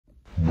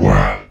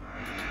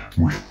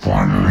We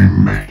finally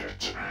made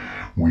it.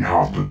 We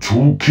have the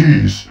 2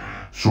 keys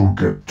so we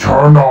can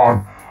turn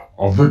on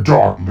of the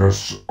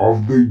darkness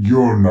of the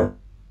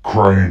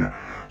Unicrane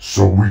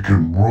so we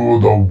can rule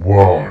the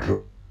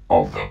world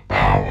of the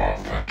power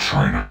of the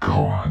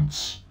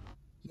Trainicons.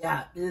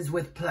 Yeah, it is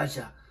with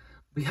pleasure.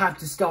 We have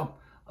to stop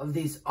of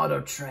these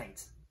auto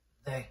trains.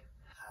 They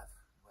have,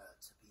 well,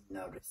 to be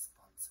no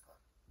responsible.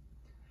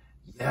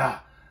 Yeah,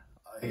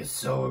 I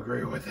so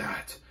agree with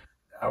that.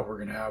 Now we're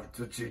gonna have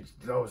to teach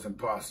those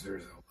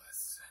imposters a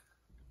lesson.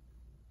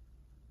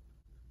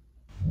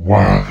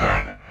 Well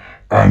then,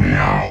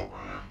 anyhow,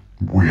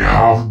 we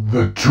have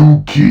the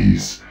 2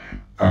 keys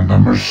and the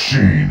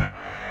machine,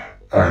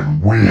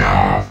 and we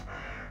have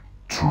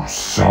to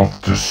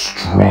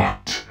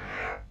self-destruct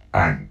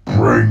and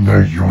bring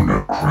the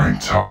Unicrane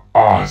to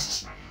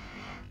us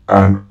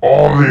and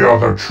all the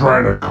other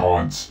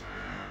Trainicons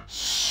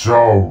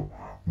so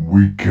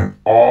we can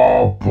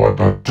all put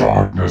the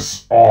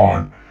darkness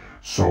on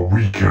so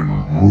we can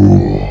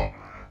rule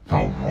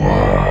the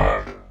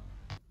world.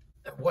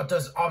 What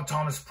does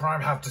Optimus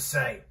Prime have to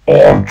say?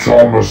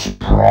 Optimus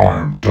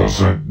Prime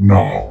doesn't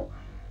know,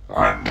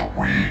 and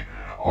we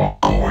are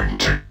going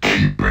to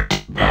keep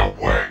it that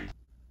way.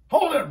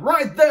 Hold it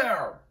right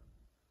there!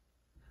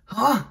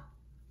 Huh?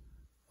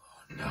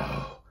 Oh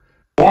no.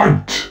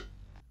 What?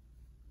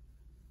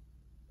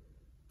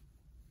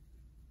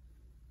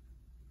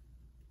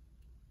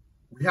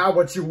 We have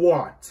what you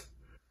want.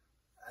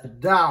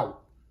 And now,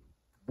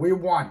 we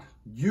want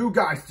you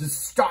guys to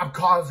stop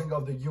causing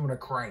of the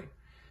Unicrane.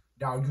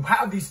 Now, you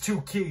have these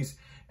 2 keys,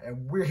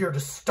 and we're here to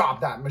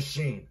stop that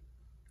machine.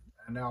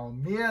 And now,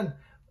 me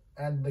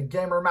and the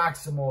Gamer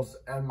Maximals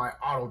and my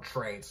auto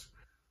trains,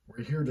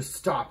 we're here to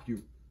stop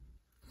you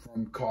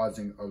from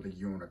causing of the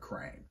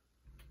Unicrane.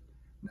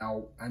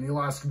 Now, any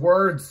last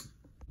words?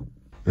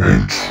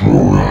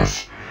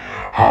 Intruders!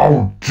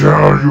 How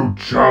dare you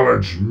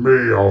challenge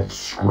me of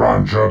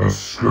Scrounger the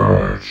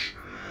Scourge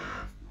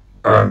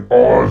and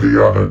all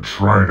the other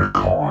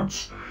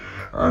Trainicons?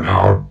 And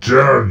how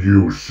dare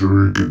you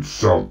Shuriken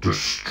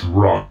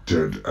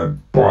self-destructed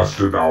and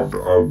busted out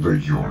of the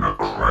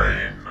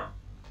Unicrane?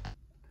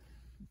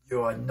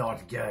 You are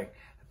not going to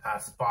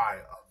pass by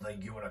of the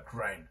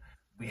Unicrane.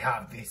 We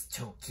have these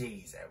 2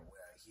 keys and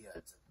we're here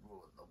to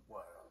rule the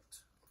world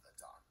of the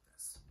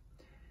darkness.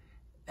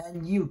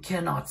 And you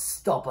cannot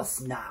stop us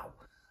now.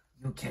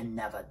 You can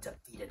never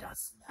defeat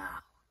us now.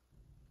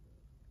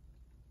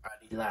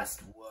 Any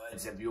last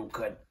words if you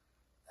could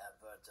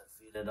ever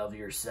defeat it of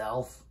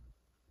yourself?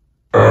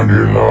 Any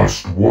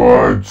last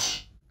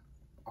words?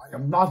 I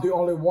am not the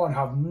only one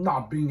have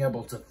not been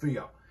able to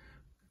fear,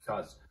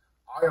 because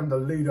I am the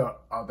leader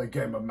of the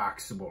Game of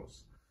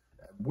Maximals.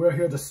 And we're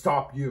here to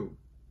stop you.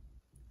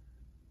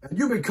 And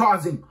you've been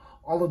causing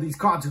all of these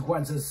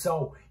consequences,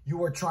 so you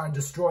were trying to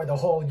destroy the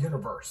whole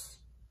universe.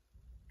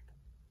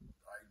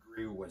 I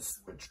agree with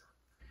Switcher.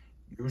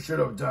 You should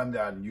have done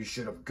that, and you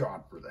should have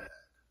gone for the head.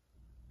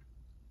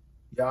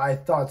 Yeah, I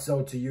thought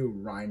so to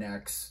you,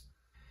 Rhinex.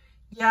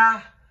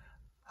 Yeah,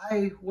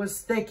 I was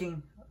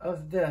thinking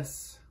of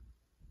this.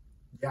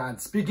 Yeah,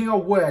 and speaking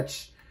of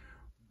which,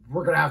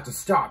 we're gonna have to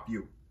stop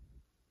you.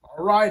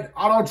 Alright,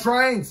 auto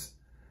trains,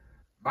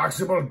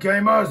 Maximal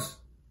Gamers,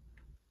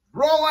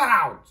 roll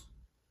out!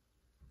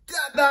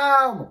 Get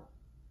them!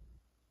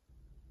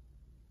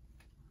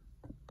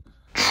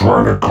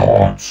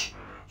 Trainicons,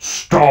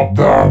 stop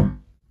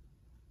them!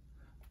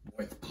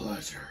 With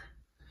pleasure.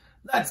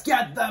 Let's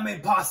get them,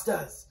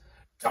 imposters!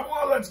 Come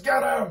on, let's get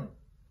them!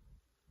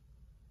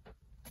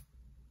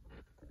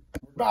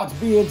 We're about to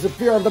be in the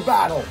fear of the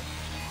battle.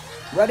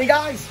 Ready,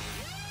 guys?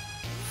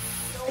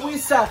 We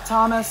set,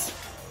 Thomas.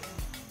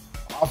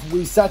 Off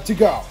we set to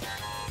go.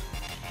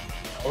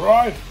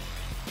 Alright.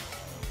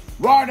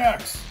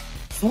 Rhinex,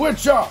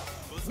 switch up,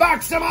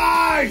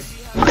 maximize!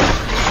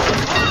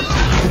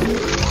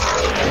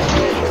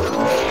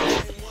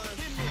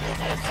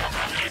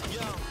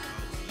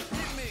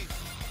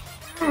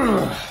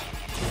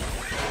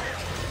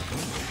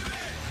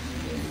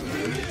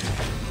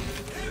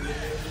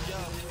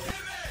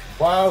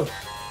 Well,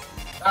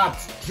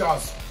 that's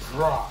just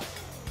pride.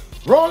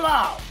 Roll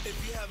out!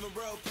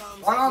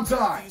 Right on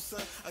time.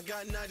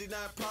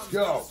 Let's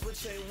go.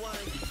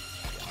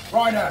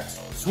 Rhinex,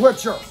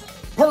 Switcher,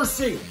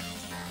 Percy,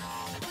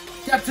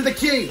 get to the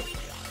key.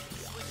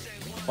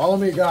 Follow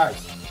me,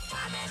 guys.